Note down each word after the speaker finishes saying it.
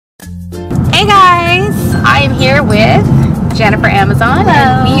Hey guys, I am here with Jennifer Amazon. Hello.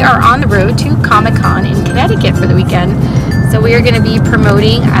 And we are on the road to Comic-Con in Connecticut for the weekend. So we are going to be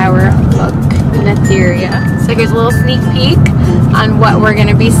promoting our book, Netheria. So here's a little sneak peek on what we're going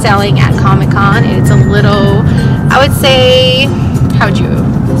to be selling at Comic-Con. It's a little, I would say, how would you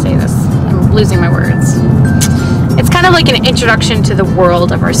say this? I'm losing my words. It's kind of like an introduction to the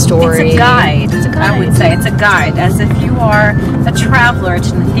world of our story. It's a guide. It's a guide. I would say it's a guide, as if you are a traveler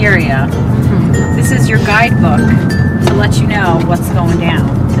to Netheria. This is your guidebook to let you know what's going down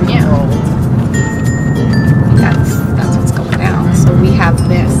in the world. That's what's going down. So we have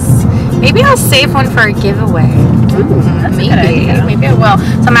this. Maybe I'll save one for a giveaway. That's a good idea. Maybe I will.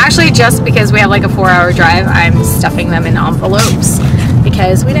 So I'm actually, just because we have like a 4-hour drive, I'm stuffing them in envelopes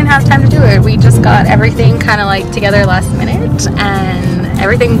because we didn't have time to do it. We just got everything kind of like together last minute, and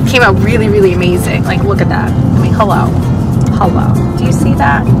everything came out really, really amazing. Like, look at that. I mean, hello. Do you see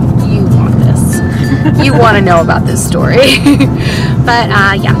that? You want this. You want to know about this story. But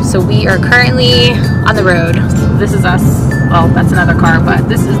yeah, so we are currently on the road. This is us. Well, that's another car, but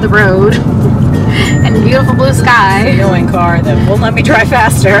this is the road. And beautiful blue sky. It's an annoying car that won't let me drive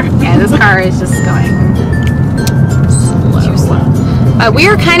faster. Yeah, this car is just going slow. We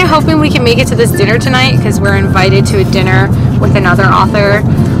are kind of hoping we can make it to this dinner tonight because we're invited to a dinner with another author.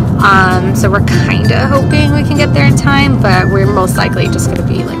 So we're kind of hoping we can get there in time, but we're most likely just going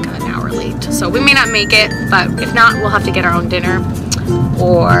to be like an hour late. So we may not make it, but if not, we'll have to get our own dinner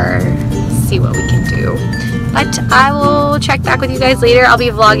or see what we can do. But I will check back with you guys later. I'll be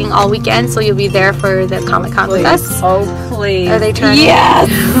vlogging all weekend, so you'll be there for the Comic-Con with us. Oh, please. Are they turning? Yes!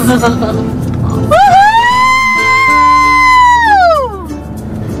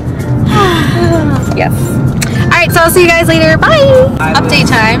 Yes. Alright, so I'll see you guys later. Bye! Update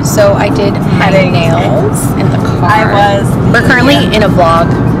time. So I did my nails in the car. We're currently in a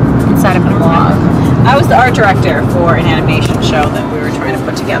vlog. Inside of a vlog. I was the art director for an animation show that we were trying to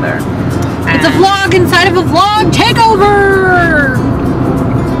put together. It's a vlog inside of a vlog takeover!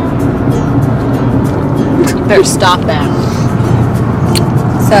 Better stop that.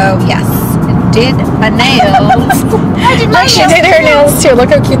 So, yes. I did my nails. She did her nails too. Look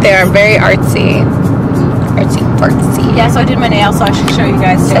how cute they are. Very artsy. Artsy. Yeah, so I did my nails, so I should show you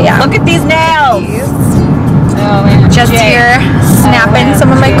guys too. So, yeah. Look at these nails! Oh, just here snapping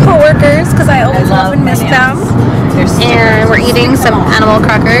some of my coworkers because I always love and miss them. And we're eating some animal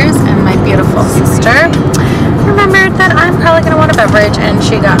crackers, and my beautiful sister remembered that I'm probably going to want a beverage, and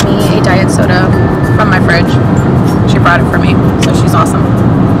she got me a diet soda from my fridge. She brought it for me, so she's awesome.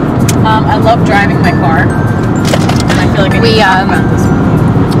 I love driving my car, and I feel like I need to talk about this.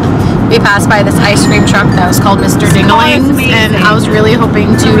 We passed by this ice cream truck that was called Mr. Dinglings, and I was really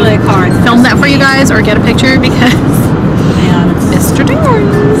hoping to film that for you guys or get a picture because Mr.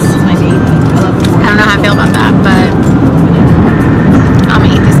 Dinglings. My baby. I love it. I don't know how I feel about that, but I'm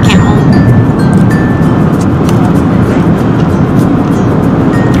gonna eat this camel.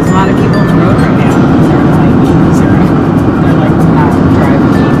 There's a lot of people on the road right now. They're like not driving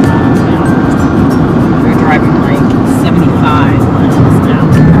now. They're driving like 75 miles now.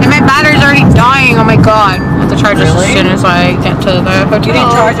 And my battery's already dying. Oh my god. I have to charge this as soon as I get to the hotel. You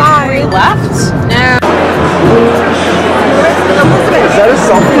didn't charge it before you left? No. Is that a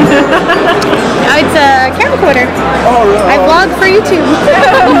something? No, it's a camcorder. Oh, really? I vlog for YouTube.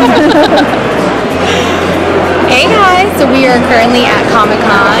 Hey guys, so we are currently at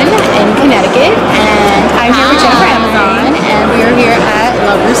Comic-Con in Connecticut, and I'm here with Jennifer Amazon, and we are here at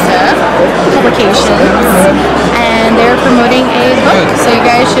La Russa Publications, and they're promoting a book, so you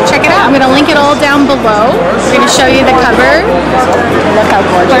guys should check it out. I'm going to link it all down below. We're going to show you the cover. Look how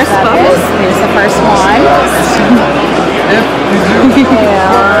gorgeous that is. Here's the first one.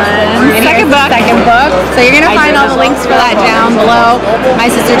 Second book. So you're going to find all the links for that down below.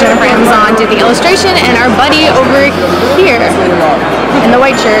 My sister Jennifer Amazon did the illustration, and our buddy over here in the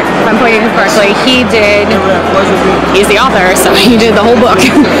white shirt, if I'm pointing correctly, he's the author, so he did the whole book,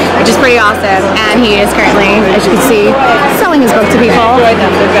 which is pretty awesome. And he is currently, as you can see, selling his book to people.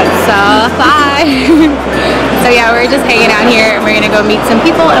 So, bye! So yeah, we're just hanging out here, and we're going to go meet some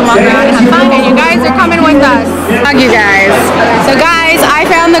people and walk around and have fun, and you guys are coming with us. Hug you guys. So guys, I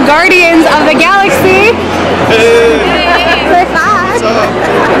found the Guardians of the Galaxy. Say hi.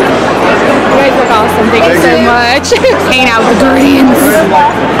 You guys look awesome. Thank you so much. Hanging out with the Guardians.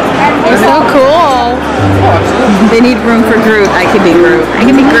 They're so cool. They need room for Groot. I can be Groot. I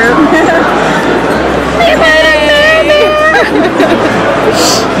can be Groot.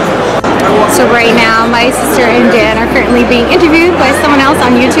 So right now, my sister and Dan are currently being interviewed by someone else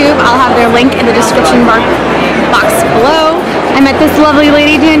on YouTube. I'll have their link in the description box below. I met this lovely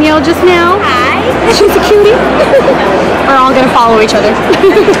lady, Danielle, just now. Hi. She's a cutie. We're all gonna follow each other.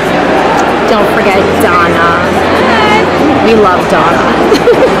 Don't forget Donna. Hi. We love Donna.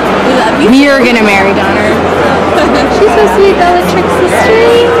 We love you. We are gonna marry Donna. She's so sweet, Bellatrix the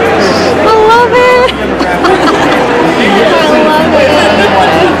Street. I love it. I love it.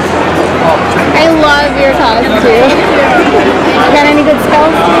 I love your costume. Got any good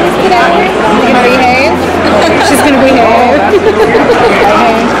spells to use today? You gonna behave? She's gonna behave.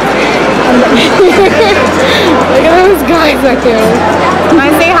 Look at those guys back there.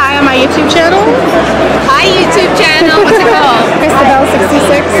 Wanna say hi on my YouTube channel? Hi, YouTube channel. What's it called?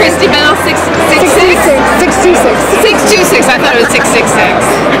 KRISTABELL626. KRISTABELL626. 626. I thought it was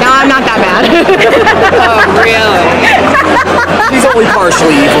 666. No, I'm not that bad. Oh, really? He's only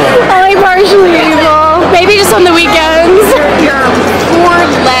partially evil. Only partially evil. Maybe just on the weekends. You're 4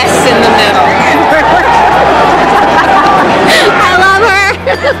 less in the middle. I love her.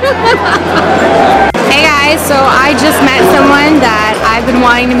 Hey guys, so I just met someone that I've been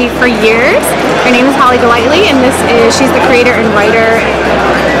wanting to meet for years. Her name is Golightly, and she's the creator and writer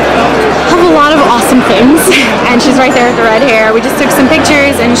of a lot of awesome things. And she's right there with the red hair. We just took some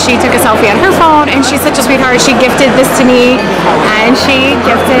pictures and she took a selfie on her phone, and she's such a sweetheart. She gifted this to me and she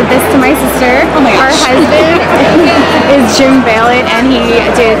gifted this to my sister. Oh my gosh. Her husband is Jim Balent, and he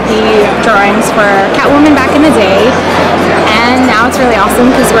did the drawings for Catwoman back in the day. And now it's really awesome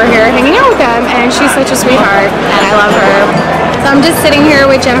because we're here hanging out with them, and she's such a sweetheart and I love her. So I'm just sitting here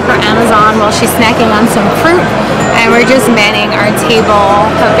with Jennifer Amazon while she's snacking on some fruit, and we're just manning our table,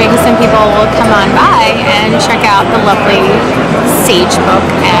 hoping some people will come on by and check out the lovely Sage book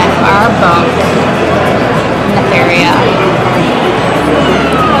at our book area.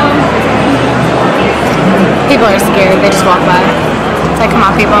 People are scared, they just walk by. It's like, come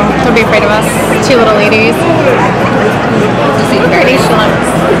on people, don't be afraid of us. 2 little ladies. Pretty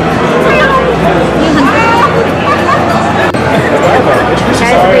sluts.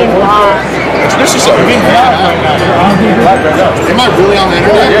 Guys being vlogged. Am I really on the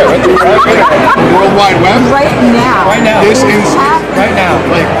internet? Yeah. World Wide Web? Right now. Right now. This is right now.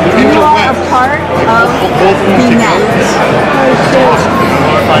 Like the You are internet. a part of the net.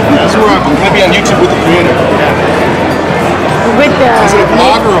 That's where I'm gonna be on YouTube with the creator. With the... Is it a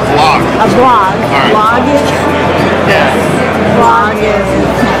blog or a vlog? A blog. Right. Blog is... Yeah. Blog is...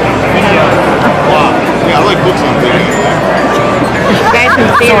 Blog. Yeah, I like books on video. You guys can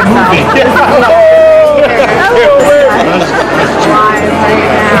see yourself. Live right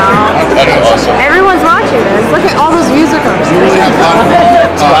now. That is awesome. Everyone's watching this. Look at all those musicals. You really have a lot of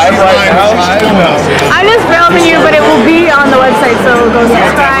I'm just filming you, but it will be on the website, so go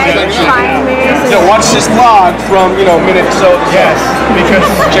subscribe, find me. Yeah, watch this vlog from, minute so. Yes, because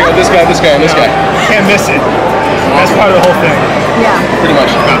check out this guy, and this guy. Can't miss it. That's part of the whole thing. Yeah. Pretty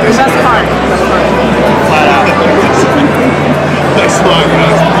much. The best part. Flat out. Next vlog,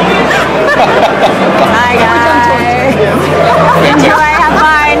 Hi guys. Enjoy, have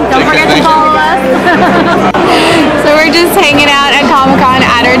fun. Don't forget to follow us. So we're just hanging out at Comic-Con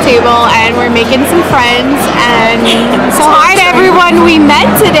at our table, and we're making some friends. And so hi to everyone we met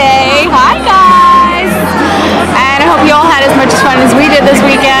today. Hi guys. And I hope you all had as much fun as we did this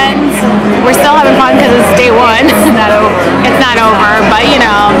weekend. We're still having fun because it's day 1. It's not over. It's not over, but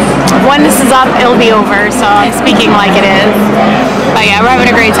when this is up, it'll be over. So I'm speaking like it is. But yeah, we're having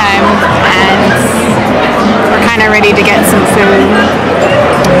a great time, and we're kind of ready to get some food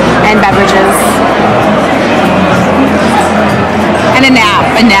and beverages. And a nap.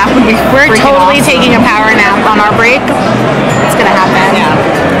 A nap would be We're totally awesome. Taking a power nap on our break. It's gonna happen. Yeah.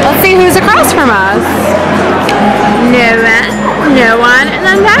 Let's see who's across from us. No one. And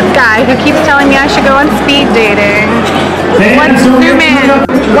then that guy who keeps telling me I should go on speed dating. What's new, man?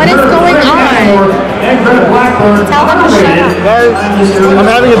 What is going on? Tell them to shut up. Guys, I'm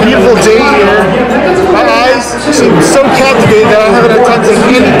having a beautiful day here. My eyes seem so captivated that I haven't had time to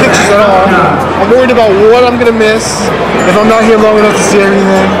take any pictures at all. I'm worried about what I'm gonna miss if I'm not here long enough to see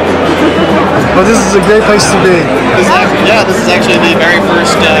everything. But this is a great place to be. This is actually the very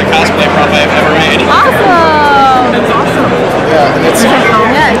first cosplay prop I've ever made. Awesome! That's awesome. Yeah, and it's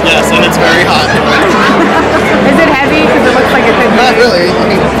Yes, and it's very hot. Is it heavy? Because it looks like it could be. not really. I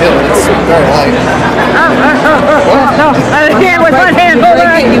mean, it's very light. No, here with one hand. Hold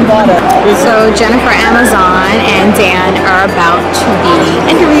on. So Jennifer Amazon and Dan are about to be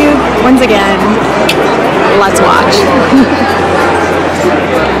interviewed once again. Let's watch.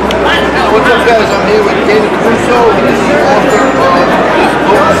 What's up, guys? I'm here with Danielle. This is author of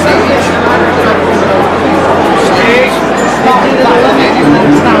Sage.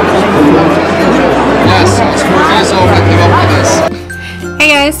 Yes, it's 4 years old. I came up with this.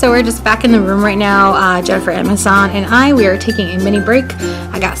 guys, so we're just back in the room right now. Jennifer, Amazon, and we are taking a mini break.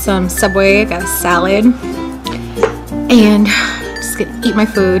 I got some Subway, I got a salad, and just gonna eat my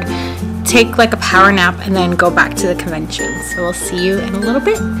food, take like a power nap, and then go back to the convention. So we'll see you in a little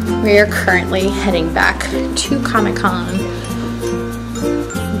bit. We are currently heading back to Comic-Con,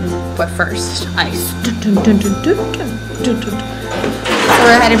 but first, ice. So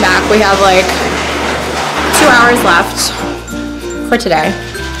we're heading back. We have like 2 hours left for today.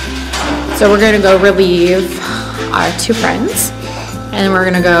 So we're gonna go relieve our 2 friends, and then we're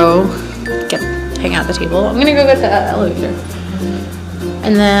gonna go hang out at the table. I'm gonna go get the elevator,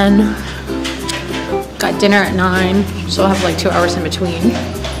 and then got dinner at 9, so we'll have like 2 hours in between,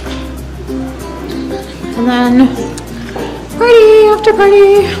 and then party after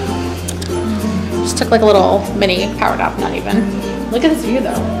party. Just took like a little mini power nap, not even. Look at this view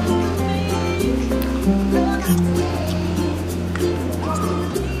though.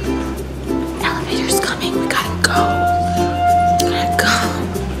 Coming, we gotta go.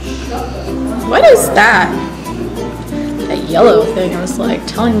 What is that? That yellow thing was like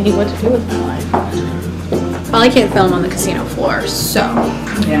telling me what to do with my life. Well, I can't film on the casino floor, so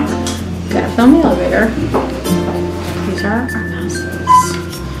yeah, gotta film the elevator. These are our passes.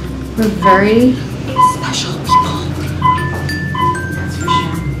 We're very special people. That's for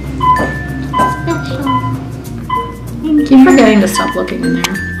sure. Keep forgetting to stop looking in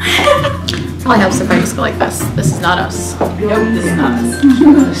there. Probably helps if I just go like this. This is not us. Nope, this is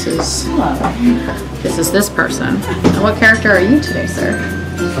not us. This is this person. And what character are you today, sir?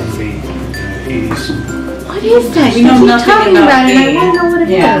 From the 80s. What is that? We know keep nothing talking about about it, and I the- want to know what it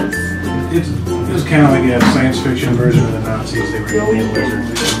yeah. is. It was kind of like a science fiction version of the Nazis. They were alien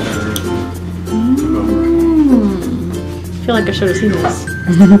wizards. I feel like I should have seen this.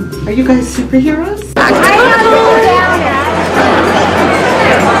 Are you guys superheroes?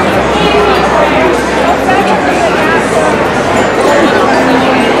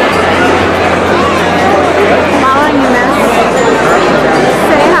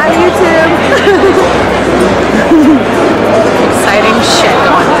 Exciting shit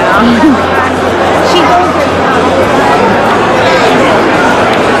going down.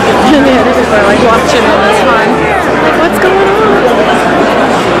 And the other people are like watching all this fun. Like, what's going on?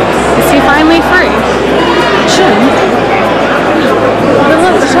 Is he finally free? Jim? I'd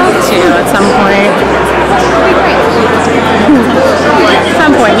love to talk to you at some point. At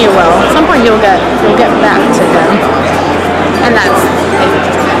some point you will. At some point you'll get back to him. And that's it.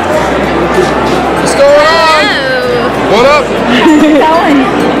 What's going on? What up?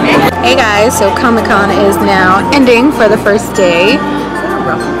 Hey guys, so Comic-Con is now ending for the first day.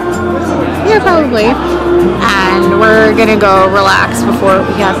 Yeah, probably. And we're gonna go relax before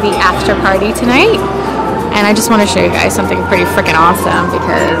we have the after party tonight. And I just want to show you guys something pretty freaking awesome,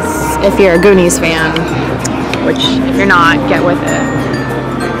 because if you're a Goonies fan, which if you're not, get with it.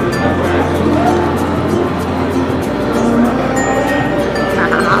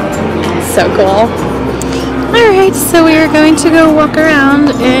 So cool. Alright, so we are going to go walk around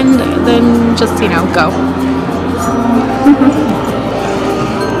and then just, you know, go.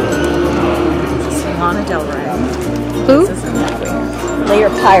 Lana Del Rey. Who? Layer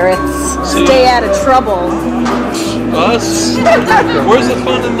pirates. Stay out of trouble. Us? Where's the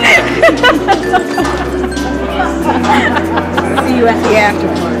fun in that? See you at the after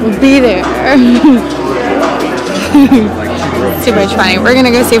party. We'll be there. Too much funny. We're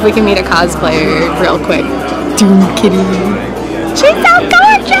gonna go see if we can meet a cosplayer real quick. Doom Kitty. She's so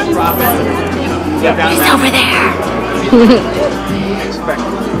gorgeous! He's over there.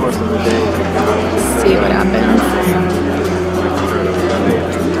 See what happens.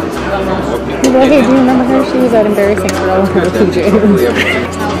 Well, hey, do you remember her? She was that embarrassing girl in her PJs.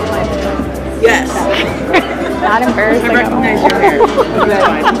 Yes. Not embarrassing I recognize your hair.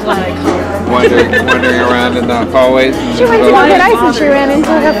 Wandering around in the hallways. She went to go get ice and she ran into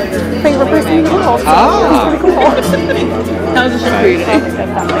her favorite person in the world. Ah. That was a show for you today.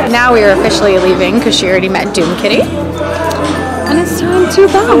 Now we are officially leaving because she already met Doom Kitty. And it's time to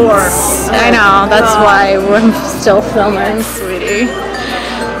bounce. I know, that's why we're still filming, sweetie.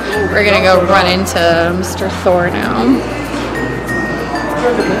 We're gonna go run into Mr. Thor now.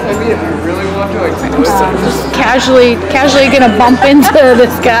 I mean, if you really want to, like, Just casually gonna bump into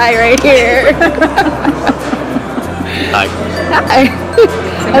this guy right here. Hi. Hi.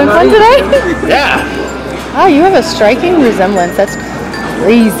 Having fun today? Yeah. Oh, you have a striking resemblance. That's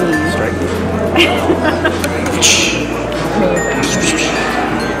crazy. Striking.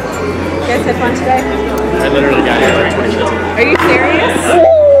 You guys had fun today? I literally got here like 20 minutes ago. Are you serious?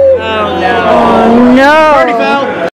 Oh no. Oh no. Already fell.